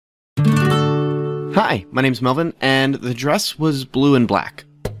Hi, my name's Melvin, and the dress was blue and black.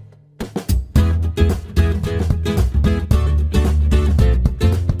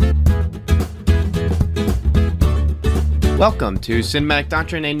 Welcome to Cinematic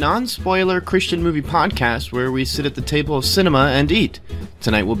Doctrine, a non-spoiler Christian movie podcast where we sit at the table of cinema and eat.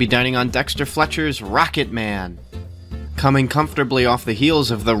 Tonight we'll be dining on Dexter Fletcher's Rocketman. Coming comfortably off the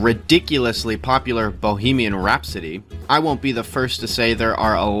heels of the ridiculously popular Bohemian Rhapsody, I won't be the first to say there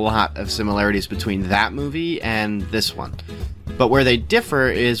are a lot of similarities between that movie and this one. But where they differ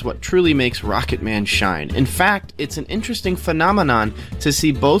is what truly makes Rocketman shine. In fact, it's an interesting phenomenon to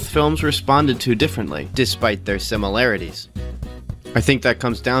see both films responded to differently, despite their similarities. I think that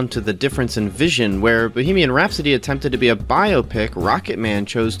comes down to the difference in vision. Where Bohemian Rhapsody attempted to be a biopic, Rocketman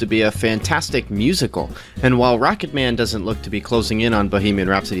chose to be a fantastic musical. And while Rocketman doesn't look to be closing in on Bohemian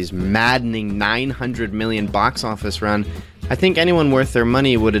Rhapsody's maddening $900 million box office run, I think anyone worth their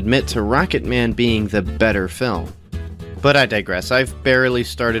money would admit to Rocketman being the better film. But I digress. I've barely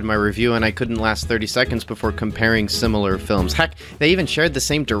started my review and I couldn't last 30 seconds before comparing similar films. Heck, they even shared the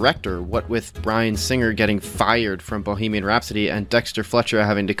same director, what with Bryan Singer getting fired from Bohemian Rhapsody and Dexter Fletcher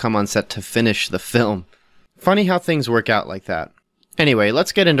having to come on set to finish the film. Funny how things work out like that. Anyway,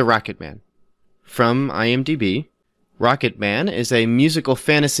 let's get into Rocketman. From IMDb, Rocketman is a musical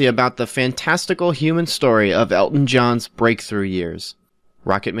fantasy about the fantastical human story of Elton John's breakthrough years.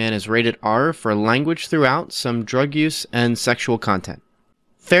 Rocketman is rated R for language throughout, some drug use, and sexual content.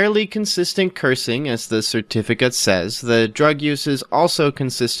 Fairly consistent cursing, as the certificate says. The drug use is also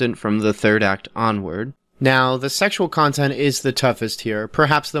consistent from the third act onward. Now, the sexual content is the toughest here.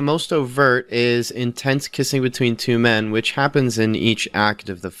 Perhaps the most overt is intense kissing between two men, which happens in each act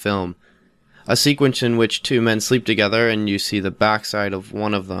of the film. A sequence in which two men sleep together and you see the backside of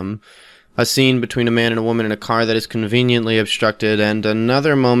one of them. A scene between a man and a woman in a car that is conveniently obstructed, and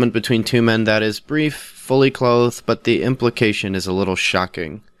another moment between two men that is brief, fully clothed, but the implication is a little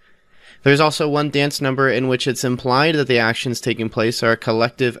shocking. There's also one dance number in which it's implied that the actions taking place are a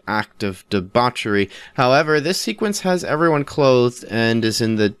collective act of debauchery. However, this sequence has everyone clothed and is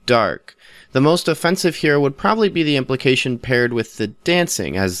in the dark. The most offensive here would probably be the implication paired with the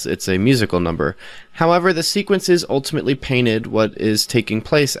dancing, as it's a musical number. However, the sequence is ultimately painted what is taking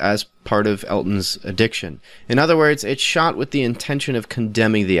place as part of Elton's addiction. In other words, it's shot with the intention of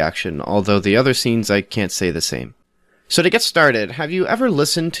condemning the action, although the other scenes I can't say the same. So to get started, have you ever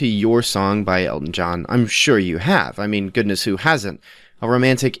listened to Your Song by Elton John? I'm sure you have. I mean, goodness, who hasn't? A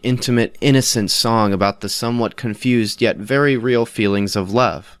romantic, intimate, innocent song about the somewhat confused yet very real feelings of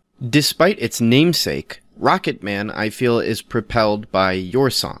love. Despite its namesake, Rocketman, I feel, is propelled by Your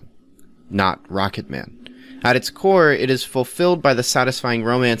Song, not Rocketman. At its core, it is fulfilled by the satisfying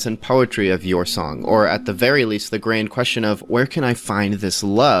romance and poetry of Your Song, or at the very least the grand question of where can I find this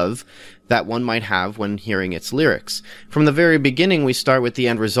love that one might have when hearing its lyrics. From the very beginning, we start with the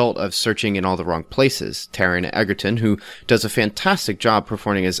end result of searching in all the wrong places. Taron Egerton, who does a fantastic job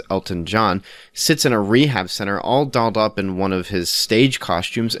performing as Elton John, sits in a rehab center all dolled up in one of his stage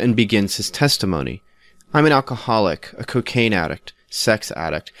costumes and begins his testimony. I'm an alcoholic, a cocaine addict, sex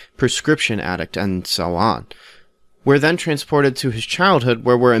addict, prescription addict, and so on. We're then transported to his childhood,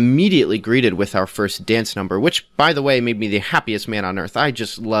 where we're immediately greeted with our first dance number, which, by the way, made me the happiest man on earth. I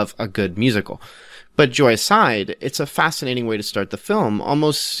just love a good musical. But joy aside, it's a fascinating way to start the film.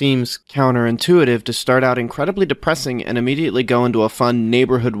 Almost seems counterintuitive to start out incredibly depressing and immediately go into a fun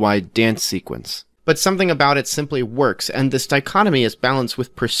neighborhood-wide dance sequence. But something about it simply works, and this dichotomy is balanced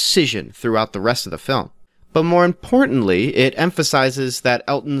with precision throughout the rest of the film. But more importantly, it emphasizes that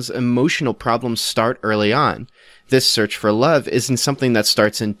Elton's emotional problems start early on. This search for love isn't something that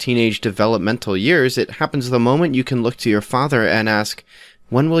starts in teenage developmental years. It happens the moment you can look to your father and ask,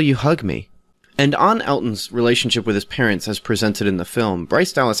 "When will you hug me?" And on Elton's relationship with his parents as presented in the film,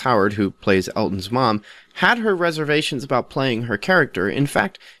 Bryce Dallas Howard, who plays Elton's mom, had her reservations about playing her character. In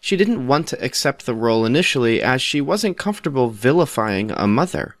fact, she didn't want to accept the role initially as she wasn't comfortable vilifying a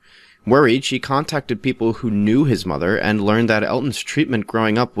mother. Worried, she contacted people who knew his mother and learned that Elton's treatment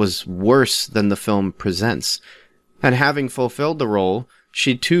growing up was worse than the film presents. And having fulfilled the role,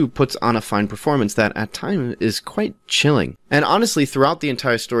 she too puts on a fine performance that at times is quite chilling. And honestly, throughout the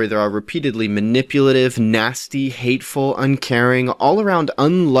entire story, there are repeatedly manipulative, nasty, hateful, uncaring, all-around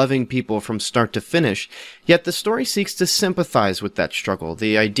unloving people from start to finish. Yet the story seeks to sympathize with that struggle,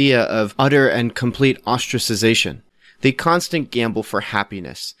 the idea of utter and complete ostracization, the constant gamble for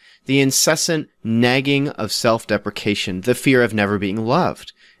happiness, the incessant nagging of self-deprecation, the fear of never being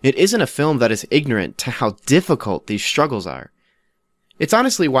loved. It isn't a film that is ignorant to how difficult these struggles are. It's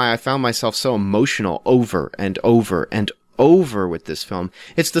honestly why I found myself so emotional over and over and over with this film.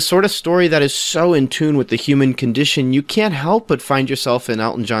 It's the sort of story that is so in tune with the human condition, you can't help but find yourself in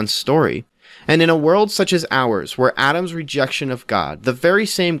Elton John's story. And in a world such as ours, where Adam's rejection of God, the very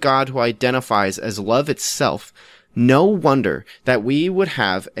same God who identifies as love itself, no wonder that we would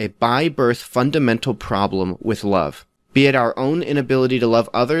have a by-birth fundamental problem with love, be it our own inability to love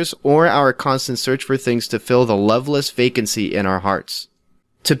others or our constant search for things to fill the loveless vacancy in our hearts.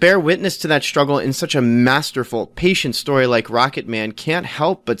 To bear witness to that struggle in such a masterful, patient story like Rocketman can't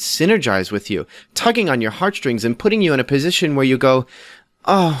help but synergize with you, tugging on your heartstrings and putting you in a position where you go,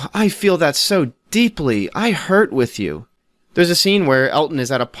 "Oh, I feel that so deeply. I hurt with you." There's a scene where Elton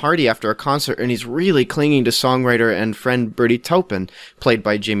is at a party after a concert and he's really clinging to songwriter and friend Bertie Taupin, played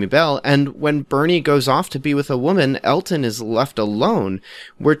by Jamie Bell, and when Bernie goes off to be with a woman, Elton is left alone.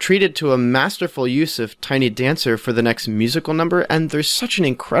 We're treated to a masterful use of Tiny Dancer for the next musical number, and there's such an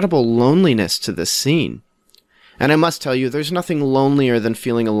incredible loneliness to this scene. And I must tell you, there's nothing lonelier than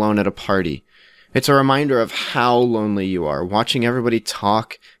feeling alone at a party. It's a reminder of how lonely you are, watching everybody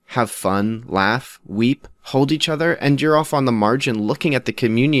talk, have fun, laugh, weep, hold each other, and you're off on the margin looking at the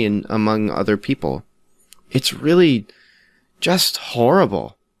communion among other people. It's really just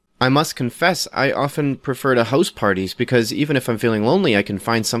horrible. I must confess, I often prefer to host parties because even if I'm feeling lonely, I can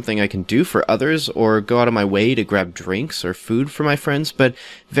find something I can do for others or go out of my way to grab drinks or food for my friends. But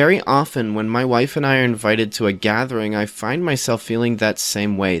very often when my wife and I are invited to a gathering, I find myself feeling that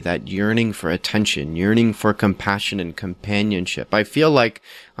same way, that yearning for attention, yearning for compassion and companionship. I feel like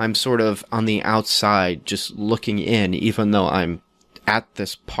I'm sort of on the outside just looking in, even though I'm at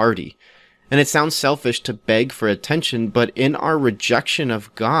this party. And it sounds selfish to beg for attention, but in our rejection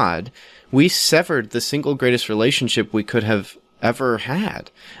of God, we severed the single greatest relationship we could have ever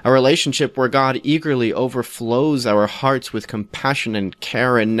had. A relationship where God eagerly overflows our hearts with compassion and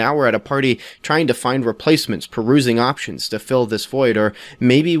care, and now we're at a party trying to find replacements, perusing options to fill this void, or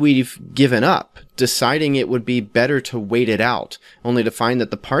maybe we've given up, deciding it would be better to wait it out, only to find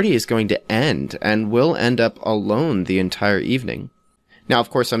that the party is going to end, and we'll end up alone the entire evening. Now, of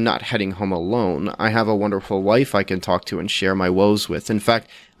course, I'm not heading home alone. I have a wonderful wife I can talk to and share my woes with. In fact,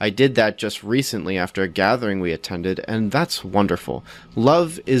 I did that just recently after a gathering we attended, and that's wonderful.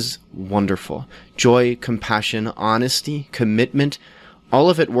 Love is wonderful. Joy, compassion, honesty, commitment, all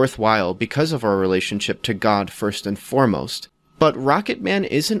of it worthwhile because of our relationship to God first and foremost. But Rocketman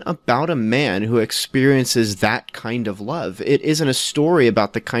isn't about a man who experiences that kind of love. It isn't a story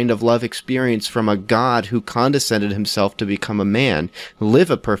about the kind of love experienced from a God who condescended himself to become a man, live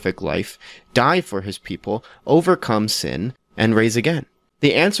a perfect life, die for his people, overcome sin, and rise again.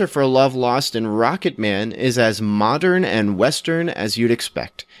 The answer for love lost in Rocketman is as modern and Western as you'd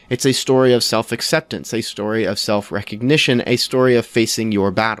expect. It's a story of self-acceptance, a story of self-recognition, a story of facing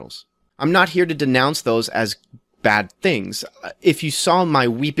your battles. I'm not here to denounce those as bad things. If you saw my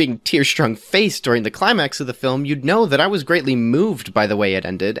weeping, tear-strung face during the climax of the film, you'd know that I was greatly moved by the way it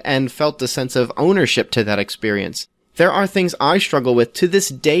ended and felt a sense of ownership to that experience. There are things I struggle with to this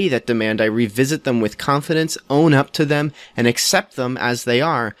day that demand I revisit them with confidence, own up to them, and accept them as they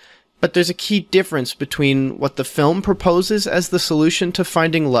are. But there's a key difference between what the film proposes as the solution to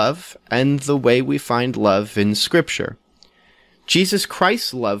finding love and the way we find love in Scripture. Jesus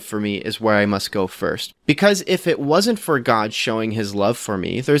Christ's love for me is where I must go first. Because if it wasn't for God showing his love for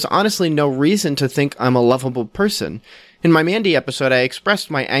me, there's honestly no reason to think I'm a lovable person. In my Mandy episode, I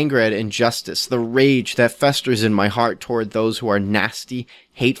expressed my anger at injustice, the rage that festers in my heart toward those who are nasty,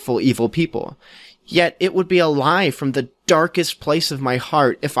 hateful, evil people. Yet it would be a lie from the darkest place of my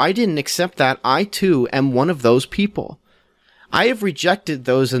heart if I didn't accept that I too am one of those people. I have rejected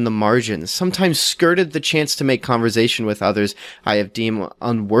those in the margins, sometimes skirted the chance to make conversation with others I have deemed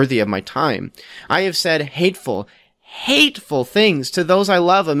unworthy of my time. I have said hateful things to those I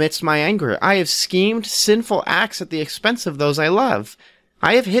love amidst my anger. I have schemed sinful acts at the expense of those I love.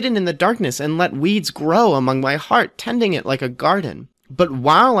 I have hidden in the darkness and let weeds grow among my heart, tending it like a garden. But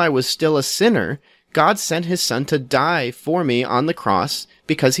while I was still a sinner, God sent his Son to die for me on the cross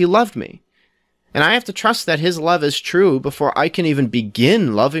because he loved me. And I have to trust that his love is true before I can even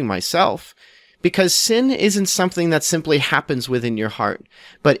begin loving myself. Because sin isn't something that simply happens within your heart,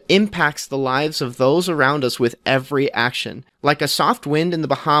 but impacts the lives of those around us with every action. Like a soft wind in the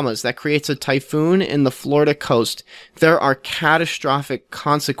Bahamas that creates a typhoon in the Florida coast, there are catastrophic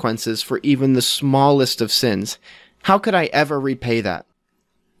consequences for even the smallest of sins. How could I ever repay that?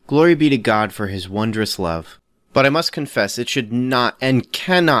 Glory be to God for his wondrous love. But I must confess, it should not and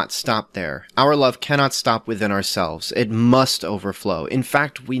cannot stop there. Our love cannot stop within ourselves. It must overflow. In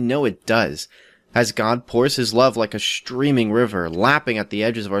fact, we know it does. As God pours his love like a streaming river, lapping at the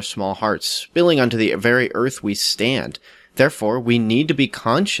edges of our small hearts, spilling onto the very earth we stand. Therefore, we need to be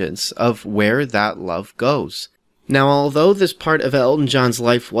conscious of where that love goes. Now, although this part of Elton John's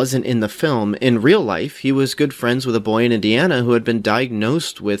life wasn't in the film, in real life, he was good friends with a boy in Indiana who had been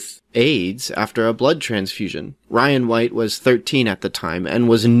diagnosed with AIDS after a blood transfusion. Ryan White was 13 at the time and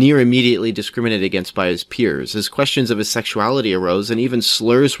was near immediately discriminated against by his peers, as questions of his sexuality arose and even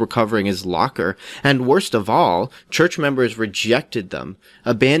slurs were covering his locker. And worst of all, church members rejected them,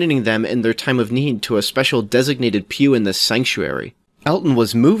 abandoning them in their time of need to a special designated pew in the sanctuary. Elton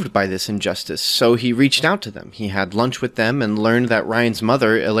was moved by this injustice, so he reached out to them. He had lunch with them and learned that Ryan's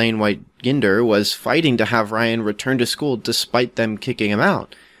mother, Elaine White Ginder, was fighting to have Ryan return to school despite them kicking him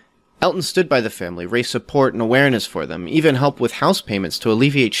out. Elton stood by the family, raised support and awareness for them, even helped with house payments to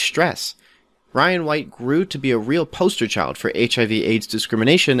alleviate stress. Ryan White grew to be a real poster child for HIV/AIDS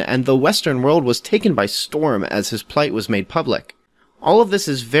discrimination, and the Western world was taken by storm as his plight was made public. All of this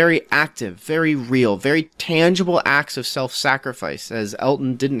is very active, very real, very tangible acts of self-sacrifice, as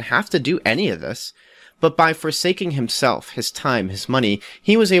Elton didn't have to do any of this. But by forsaking himself, his time, his money,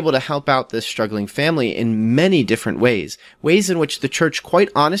 he was able to help out this struggling family in many different ways in which the church quite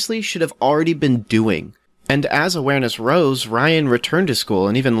honestly should have already been doing. And as awareness rose, Ryan returned to school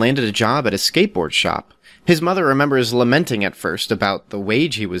and even landed a job at a skateboard shop. His mother remembers lamenting at first about the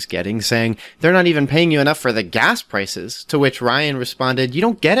wage he was getting, saying, "They're not even paying you enough for the gas prices," to which Ryan responded, "You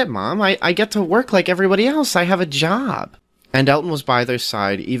don't get it, Mom. I get to work like everybody else. I have a job." And Elton was by their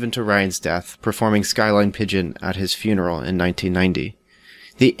side even to Ryan's death, performing Skyline Pigeon at his funeral in 1990.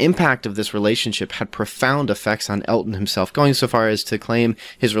 The impact of this relationship had profound effects on Elton himself, going so far as to claim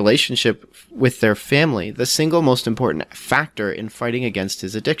his relationship with their family the single most important factor in fighting against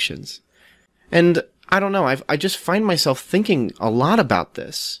his addictions. And I don't know, I just find myself thinking a lot about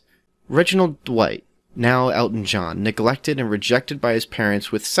this. Reginald Dwight, now Elton John, neglected and rejected by his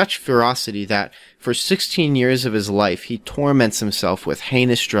parents with such ferocity that for 16 years of his life he torments himself with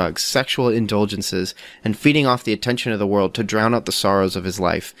heinous drugs, sexual indulgences, and feeding off the attention of the world to drown out the sorrows of his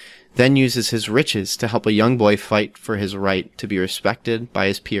life, then uses his riches to help a young boy fight for his right to be respected by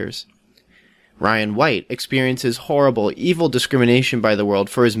his peers. Ryan White experiences horrible, evil discrimination by the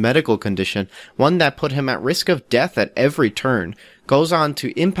world for his medical condition, one that put him at risk of death at every turn, goes on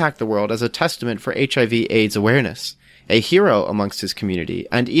to impact the world as a testament for HIV/AIDS awareness, a hero amongst his community,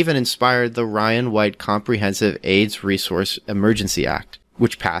 and even inspired the Ryan White Comprehensive AIDS Resource Emergency Act,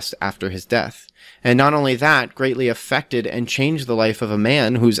 which passed after his death. And not only that, greatly affected and changed the life of a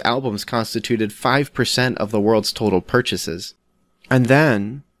man whose albums constituted 5% of the world's total purchases. And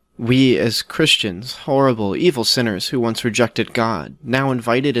then we, as Christians, horrible, evil sinners who once rejected God, now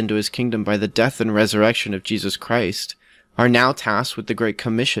invited into his kingdom by the death and resurrection of Jesus Christ, are now tasked with the Great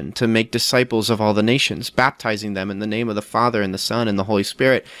Commission to make disciples of all the nations, baptizing them in the name of the Father and the Son and the Holy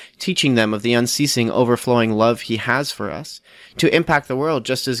Spirit, teaching them of the unceasing, overflowing love he has for us, to impact the world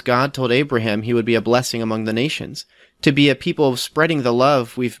just as God told Abraham he would be a blessing among the nations, to be a people of spreading the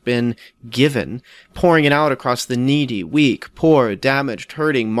love we've been given, pouring it out across the needy, weak, poor, damaged,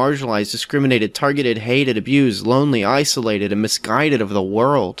 hurting, marginalized, discriminated, targeted, hated, abused, lonely, isolated, and misguided of the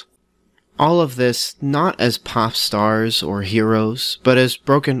world. All of this not as pop stars or heroes, but as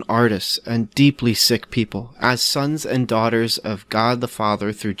broken artists and deeply sick people, as sons and daughters of God the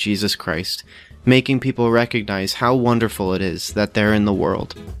Father through Jesus Christ, making people recognize how wonderful it is that they're in the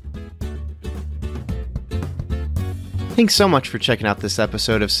world. Thanks so much for checking out this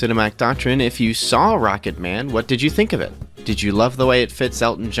episode of Cinematic Doctrine. If you saw Rocketman, what did you think of it? Did you love the way it fits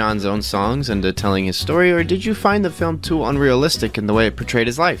Elton John's own songs into telling his story, or did you find the film too unrealistic in the way it portrayed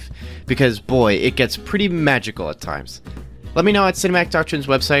his life? Because boy, it gets pretty magical at times. Let me know at Cinematic Doctrine's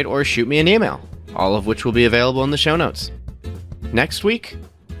website or shoot me an email, all of which will be available in the show notes. Next week,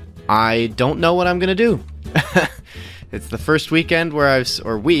 I don't know what I'm gonna do. It's the first weekend where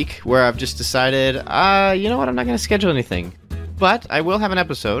I've just decided, you know what, I'm not going to schedule anything. But I will have an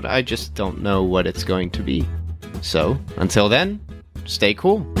episode, I just don't know what it's going to be. So, until then, stay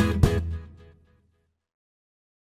cool.